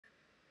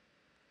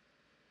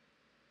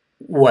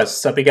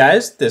What's up, you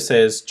guys? This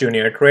is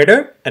Junior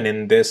Trader, and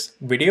in this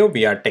video,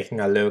 we are taking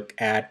a look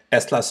at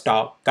Tesla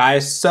stock.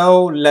 Guys,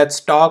 so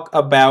let's talk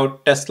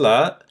about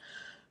Tesla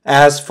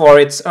as for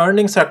its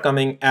earnings are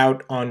coming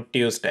out on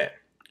Tuesday.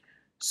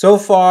 So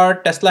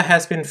far, Tesla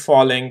has been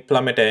falling,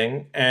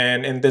 plummeting,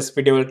 and in this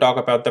video, we'll talk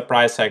about the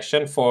price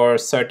action for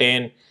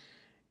certain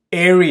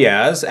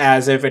areas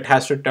as if it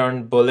has to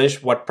turn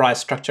bullish, what price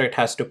structure it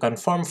has to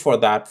confirm for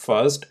that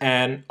first,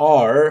 and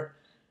or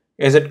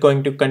is it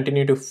going to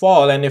continue to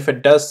fall? And if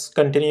it does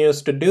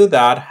continues to do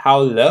that, how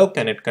low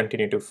can it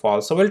continue to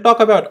fall? So we'll talk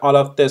about all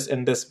of this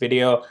in this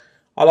video.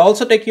 I'll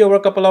also take you over a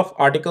couple of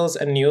articles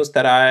and news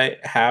that I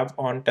have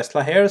on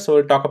Tesla here. So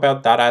we'll talk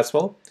about that as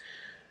well.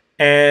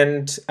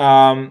 And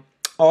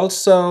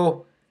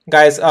also,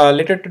 guys,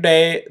 later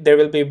today, there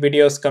will be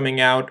videos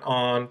coming out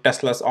on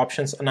Tesla's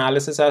options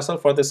analysis as well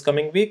for this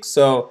coming week.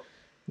 So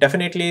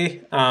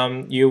definitely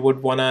you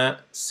would want to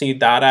see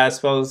that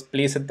as well.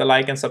 Please hit the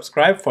like and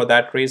subscribe for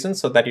that reason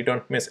so that you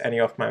don't miss any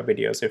of my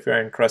videos if you're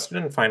interested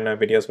and find my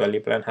videos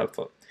valuable and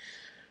helpful.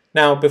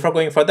 Now, before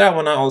going further, I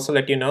want to also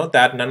let you know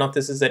that none of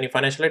this is any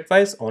financial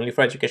advice, only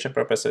for education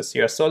purposes.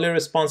 You are solely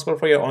responsible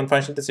for your own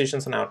financial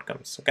decisions and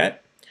outcomes, okay?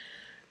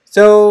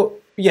 So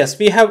yes,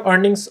 we have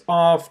earnings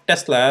of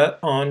Tesla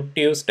on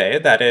Tuesday,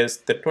 that is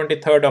the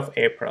 23rd of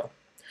April.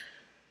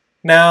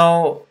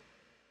 Now,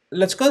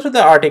 let's go through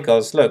the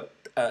articles. Look,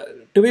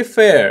 to be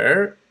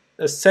fair,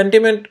 the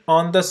sentiment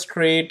on the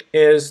street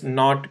is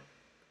not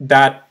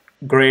that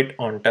great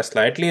on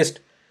Tesla. At least,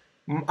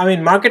 I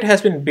mean, market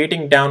has been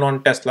beating down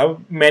on Tesla.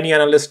 Many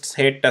analysts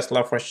hate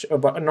Tesla for sure,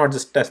 but not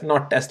just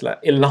not Tesla,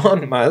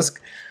 Elon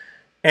Musk,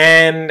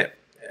 and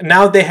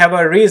now they have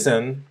a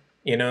reason.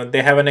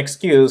 They have an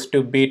excuse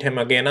to beat him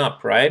again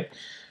up, right?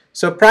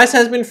 So price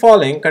has been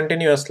falling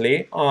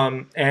continuously,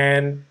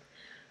 and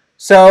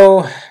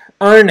so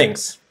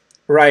earnings.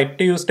 Right,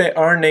 Tuesday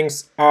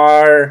earnings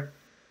are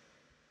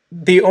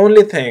the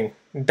only thing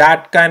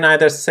that can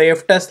either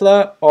save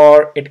Tesla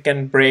or it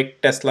can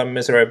break Tesla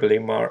miserably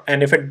more.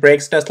 And if it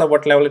breaks Tesla,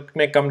 what level it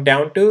may come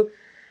down to,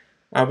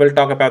 we'll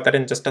talk about that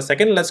in just a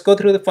second. Let's go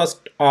through the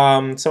first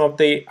some of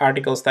the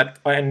articles that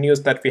and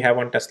news that we have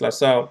on Tesla.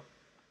 So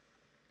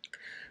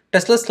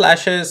Tesla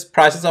slashes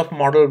prices of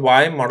Model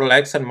Y, Model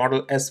X, and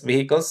Model S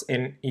vehicles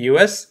in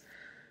US.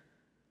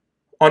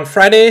 On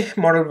Friday,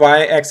 Model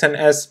Y, X, and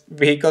S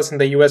vehicles in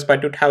the US by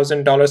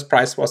 $2,000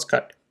 price was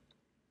cut.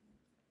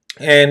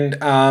 And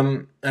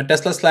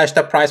Tesla slashed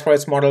the price for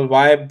its Model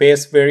Y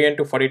base variant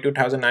to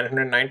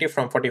 $42,990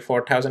 from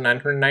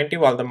 $44,990,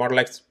 while the Model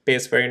X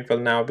base variant will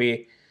now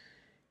be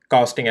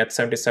costing at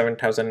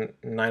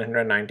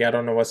 $77,990. I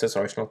don't know what its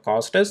original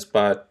cost is,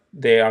 but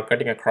they are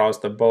cutting across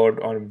the board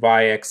on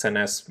Y, X, and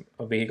S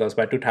vehicles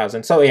by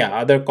 $2,000. So yeah,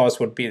 other cost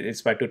would be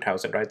it's by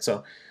 $2,000, right?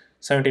 So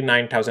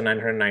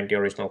 $79,990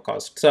 original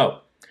cost.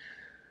 So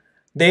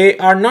they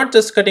are not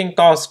just cutting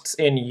costs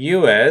in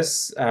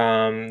US,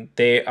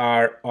 they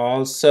are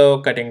also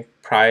cutting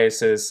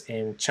prices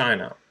in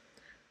China.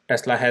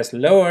 Tesla has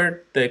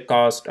lowered the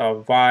cost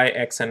of Y,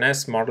 X, and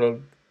S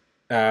model.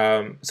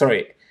 Lowering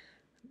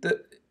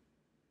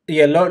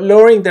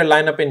their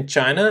lineup in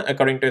China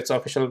according to its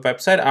official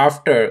website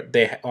after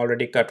they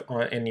already cut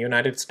in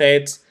United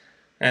States.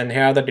 And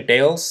here are the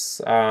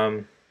details.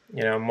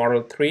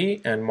 Model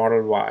 3 and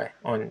Model Y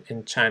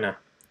in China.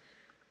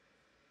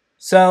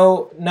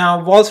 So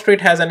now Wall Street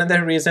has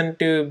another reason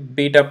to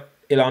beat up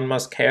Elon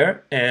Musk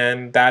here,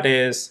 and that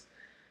is,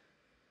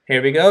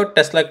 here we go,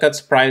 Tesla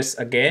cuts price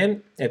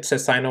again. It's a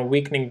sign of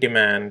weakening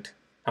demand.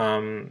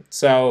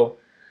 So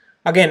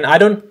again,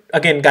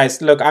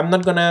 guys, look, I'm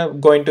not gonna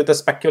go into the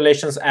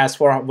speculations as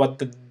for what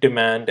the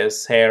demand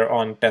is here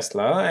on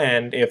Tesla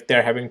and if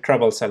they're having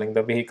trouble selling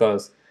the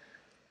vehicles.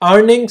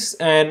 Earnings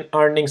and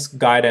earnings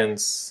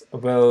guidance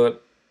will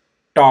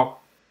talk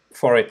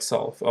for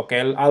itself.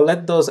 Okay, I'll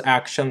let those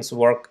actions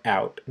work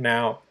out.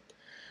 Now,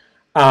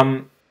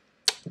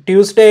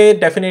 Tuesday,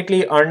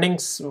 definitely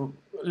earnings.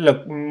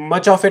 Look,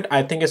 much of it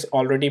I think is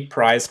already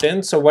priced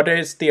in. So what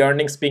is the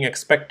earnings being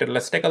expected?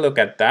 Let's take a look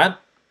at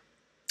that.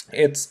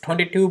 It's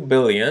 22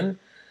 billion.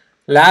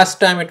 Last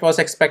time it was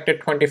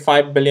expected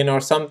 25 billion or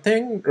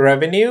something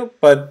revenue,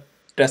 but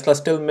Tesla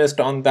still missed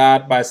on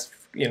that by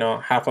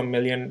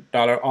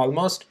 $500,000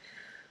 almost.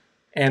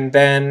 And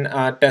then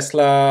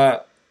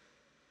Tesla,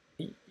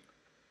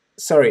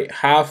 sorry,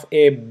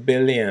 $500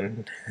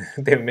 million.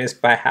 They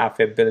missed by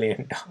 $500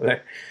 million.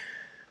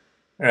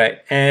 Right,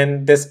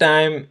 and this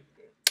time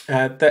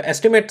the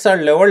estimates are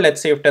lower.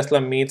 Let's see if Tesla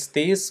meets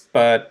these,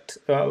 but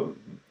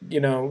we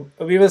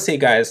will see,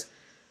 guys.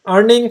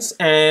 Earnings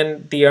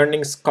and the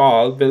earnings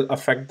call will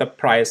affect the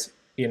price,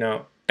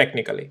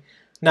 technically.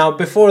 Now,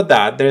 before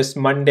that, there's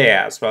Monday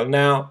as well.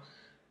 Now,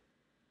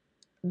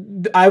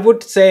 I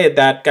would say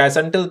that, guys,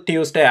 until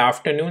Tuesday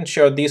afternoon,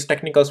 sure, these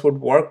technicals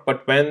would work,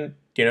 but when,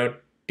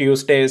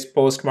 Tuesday's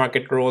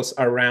post-market rolls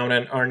around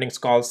and earnings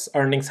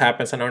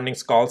happens and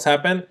earnings calls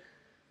happen,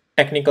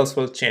 technicals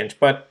will change.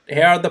 But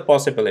here are the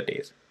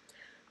possibilities.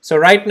 So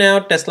right now,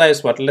 Tesla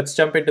is what? Let's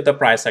jump into the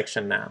price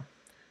action now.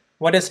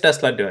 What is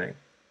Tesla doing?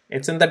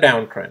 It's in the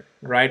downtrend,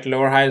 right?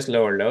 Lower highs,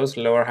 lower lows,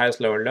 lower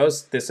highs, lower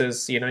lows. This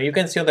is, you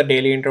can see on the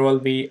daily interval,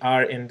 we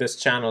are in this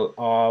channel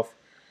of,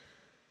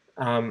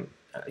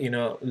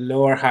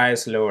 lower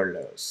highs, lower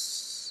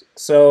lows.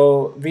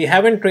 So we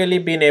haven't really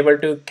been able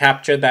to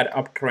capture that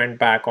uptrend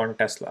back on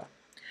Tesla.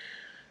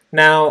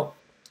 Now,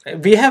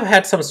 we have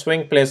had some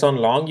swing plays on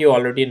long. You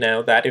already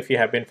know that if you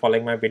have been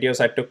following my videos.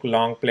 I took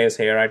long plays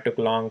here, I took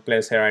long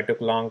plays here, I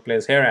took long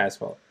plays here as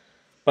well.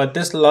 But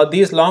these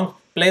long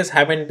plays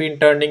haven't been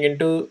turning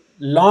into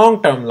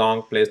long-term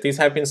long plays. These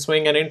have been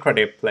swing and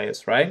intraday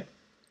plays, right?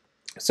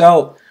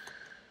 So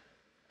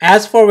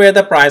as for where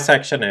the price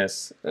action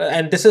is,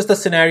 and this is the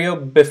scenario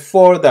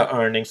before the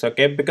earnings,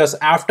 okay? Because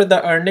after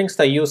the earnings,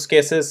 the use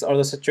cases or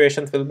the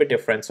situations will be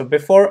different. So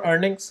before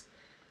earnings,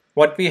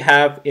 what we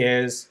have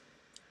is,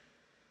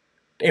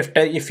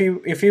 if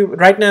you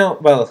right now,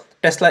 well,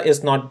 Tesla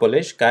is not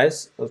bullish,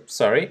 guys.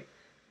 Sorry,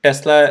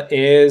 Tesla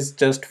is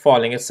just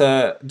falling. It's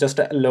just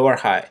a lower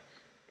high,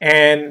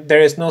 and there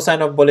is no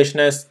sign of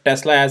bullishness.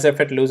 Tesla, as if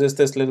it loses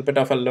this little bit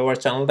of a lower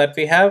channel that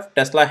we have,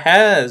 Tesla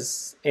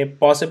has a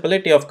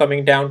possibility of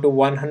coming down to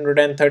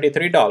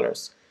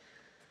 $133,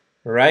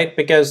 right?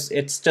 Because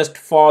it's just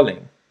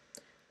falling.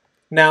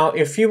 Now,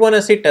 if you want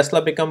to see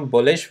Tesla become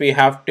bullish, we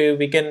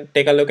can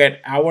take a look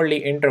at hourly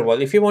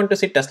interval. If you want to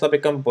see Tesla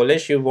become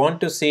bullish, you want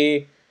to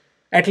see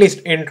at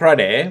least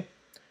intraday.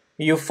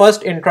 You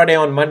first intraday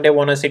on Monday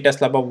want to see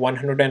Tesla above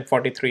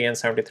 143 and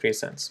 73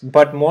 cents.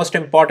 But most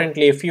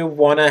importantly, if you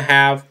want to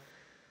have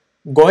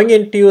going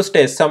in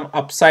Tuesday some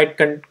upside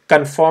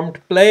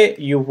confirmed play,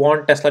 you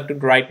want Tesla to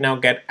right now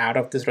get out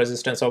of this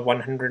resistance of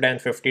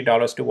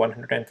 $150 to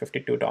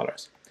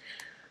 $152.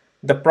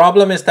 The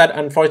problem is that,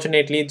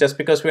 unfortunately, just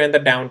because we're in the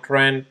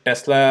downtrend,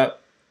 Tesla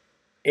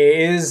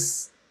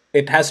it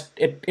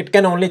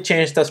can only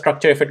change the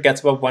structure if it gets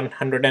above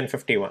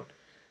 151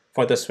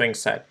 for the swing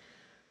side.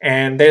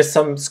 And there's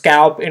some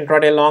scalp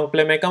intraday long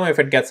play may come if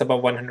it gets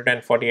above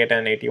 148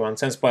 and 81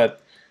 cents. But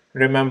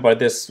remember,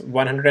 this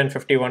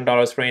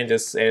 $151 range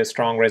is a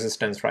strong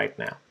resistance right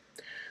now.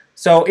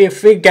 So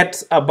if we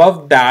get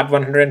above that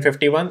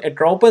 151,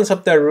 it opens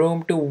up the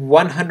room to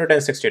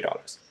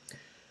 $160.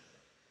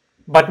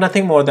 But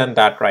nothing more than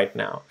that right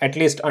now, at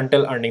least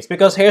until earnings.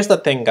 Because here's the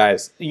thing,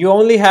 guys. You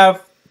only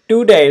have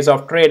 2 days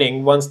of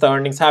trading once the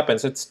earnings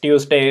happens. It's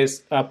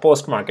Tuesday's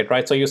post-market,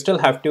 right? So you still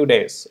have 2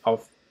 days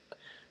of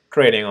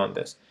trading on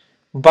this.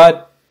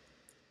 But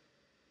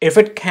if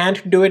it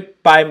can't do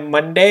it by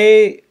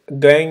Monday,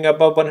 going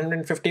above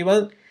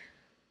 151,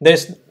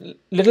 there's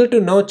little to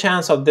no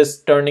chance of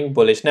this turning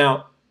bullish.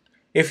 Now,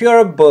 if you're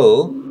a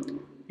bull,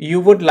 you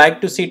would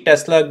like to see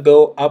Tesla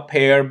go up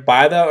here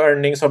by the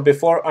earnings or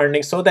before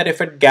earnings, so that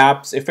if it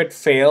gaps, if it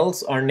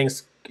fails,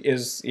 earnings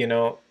is,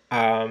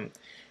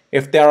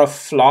 if they're a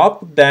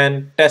flop,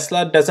 then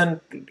Tesla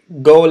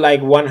doesn't go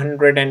like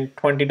 $120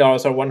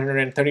 or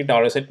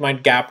 $130. It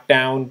might gap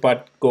down,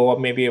 but go up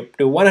maybe up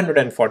to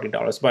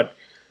 $140, but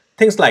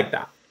things like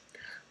that.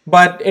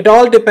 But it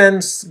all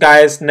depends,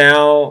 guys.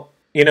 Now,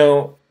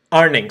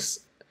 earnings.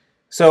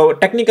 So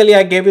technically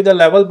I gave you the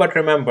level, but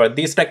remember,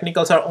 these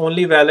technicals are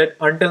only valid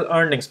until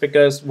earnings,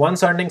 because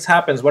once earnings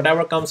happens,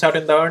 whatever comes out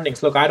in the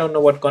earnings, look, I don't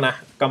know what's gonna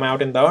come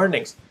out in the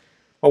earnings,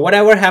 but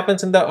whatever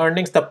happens in the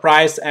earnings, the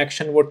price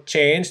action would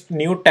change.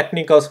 New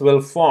technicals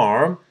will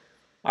form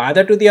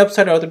either to the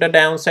upside or to the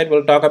downside.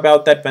 We'll talk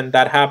about that when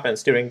that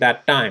happens during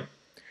that time.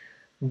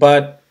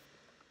 But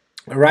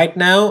right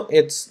now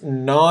it's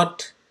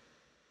not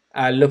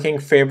looking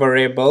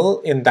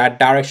favorable in that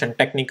direction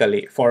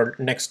technically for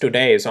next 2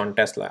 days on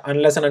Tesla,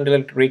 unless and until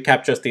it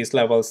recaptures these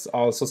levels,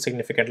 also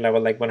significant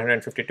level like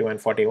 152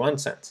 and 41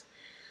 cents.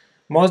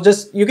 Most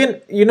just you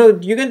can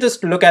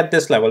just look at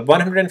this level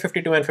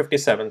 152 and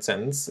 57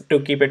 cents to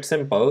keep it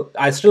simple.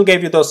 I still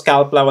gave you those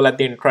scalp level at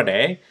the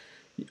intraday.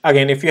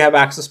 Again, if you have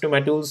access to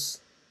my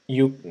tools,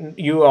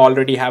 you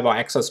already have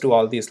access to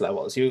all these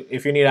levels.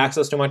 If you need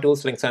access to my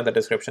tools, links are in the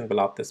description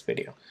below of this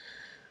video.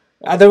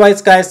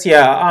 Otherwise, guys,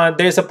 yeah,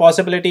 there's a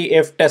possibility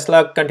if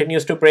Tesla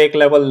continues to break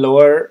level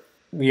lower,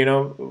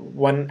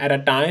 one at a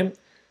time.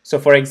 So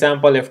for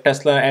example, if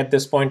Tesla at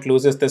this point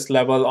loses this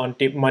level on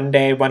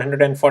Monday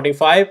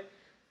 145,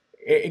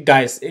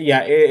 guys,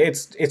 yeah,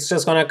 it's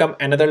just gonna come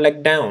another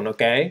leg down,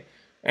 okay?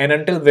 And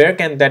until where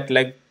can that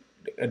leg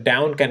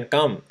down can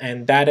come?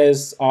 And that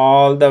is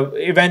all the,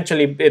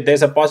 eventually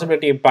there's a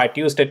possibility by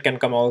Tuesday it can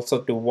come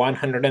also to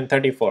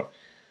 134.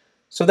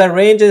 So the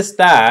range is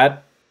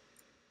that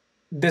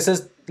this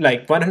is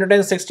like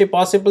 160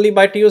 possibly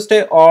by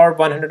Tuesday or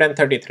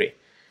 133.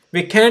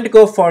 We can't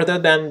go further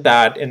than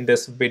that in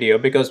this video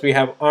because we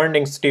have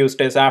earnings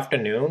Tuesday's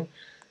afternoon.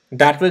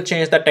 That will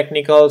change the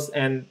technicals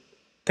and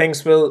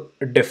things will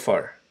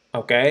differ,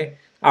 okay,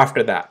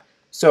 after that.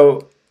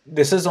 So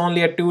this is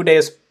only a 2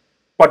 days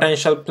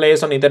potential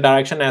plays on either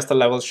direction as the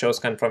level shows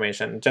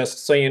confirmation.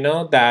 Just so you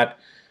know that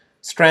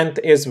strength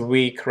is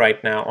weak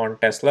right now on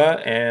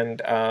Tesla,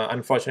 and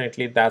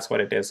unfortunately that's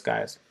what it is,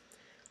 guys.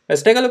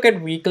 Let's take a look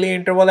at weekly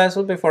interval as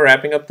well before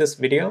wrapping up this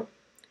video.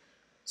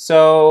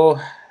 So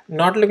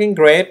not looking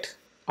great.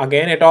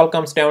 again, it all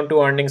comes down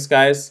to earnings,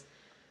 guys.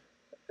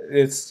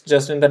 It's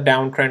just in the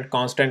downtrend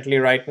constantly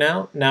right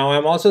now. Now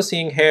I'm also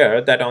seeing here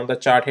that on the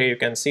chart here you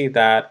can see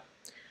that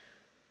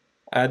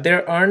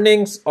their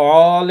earnings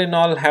all in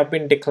all have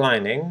been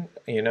declining.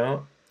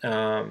 The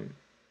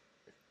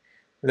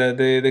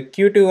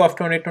Q2 of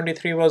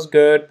 2023 was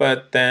good,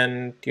 but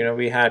then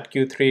we had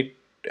Q3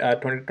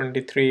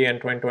 2023 and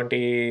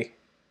 2020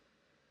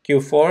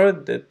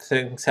 Q4. The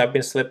things have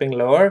been slipping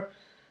lower.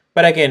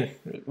 But again,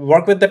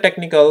 work with the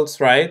technicals,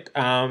 right?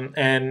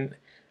 And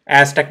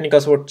as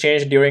technicals would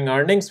change during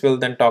earnings, we'll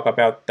then talk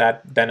about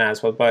that then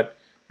as well. But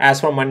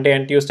as for Monday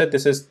and Tuesday,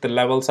 this is the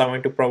levels I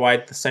want to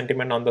provide the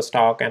sentiment on the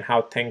stock and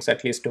how things,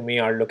 at least to me,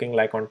 are looking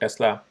like on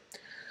Tesla.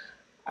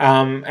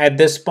 At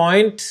this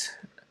point,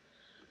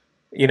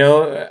 you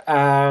know,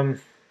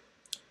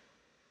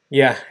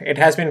 yeah, it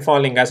has been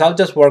falling, guys. I'll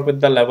just work with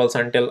the levels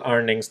until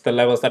earnings, the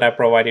levels that I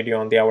provided you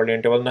on the hourly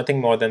interval,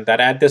 nothing more than that.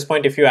 At this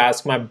point, if you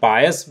ask my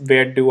bias,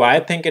 where do I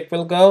think it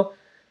will go?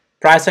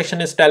 Price action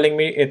is telling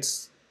me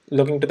it's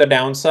looking to the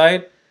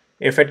downside.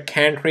 If it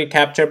can't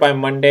recapture by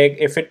Monday,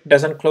 if it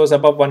doesn't close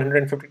above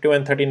 152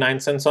 and 39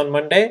 cents on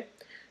Monday,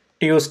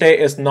 Tuesday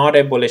is not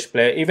a bullish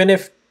play. Even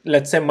if,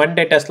 let's say,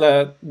 Monday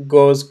Tesla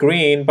goes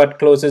green but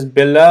closes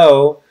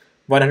below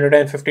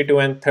 152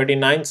 and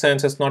 39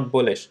 cents, it's not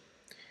bullish.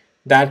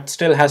 That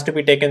still has to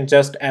be taken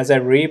just as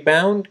a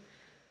rebound,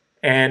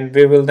 and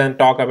we will then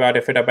talk about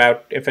if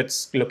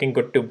it's looking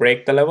good to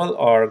break the level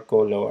or go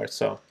lower.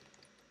 So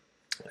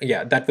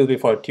yeah, that will be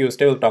for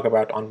Tuesday. We'll talk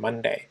about on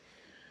Monday.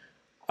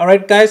 All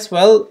right, guys.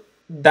 Well,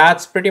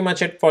 that's pretty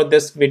much it for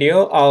this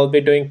video. I'll be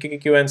doing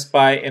QQQ and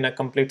SPY in a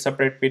complete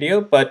separate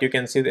video, but you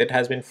can see that it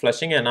has been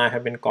flushing, and I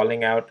have been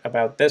calling out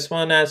about this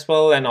one as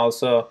well, and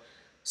also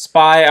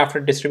SPY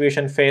after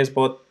distribution phase.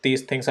 Both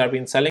these things are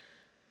been selling.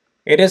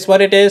 It is what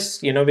it is.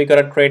 We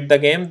gotta trade the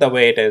game the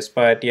way it is.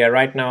 But yeah,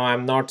 right now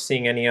I'm not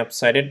seeing any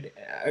upside.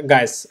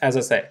 Guys, as I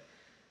say,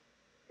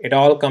 it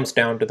all comes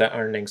down to the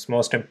earnings,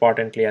 most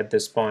importantly at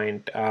this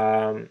point.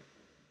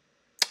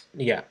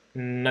 Yeah,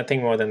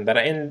 nothing more than that.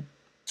 And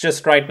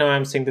just right now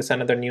I'm seeing this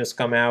another news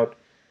come out.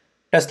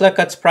 Tesla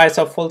cuts price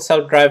of full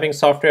self-driving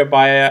software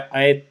by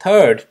a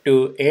third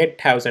to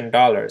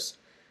 $8,000.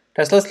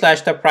 Tesla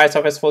slashed the price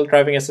of its full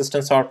driving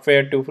assistance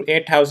software to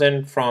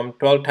 $8,000 from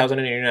 $12,000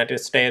 in the United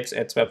States,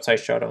 its website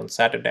showed on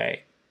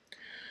Saturday.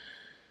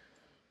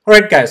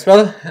 Alright guys,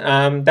 well,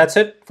 that's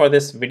it for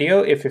this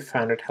video. If you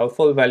found it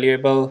helpful,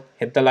 valuable,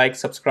 hit the like,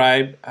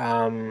 subscribe,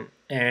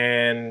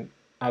 and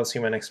I'll see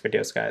you in my next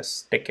videos,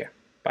 guys. Take care.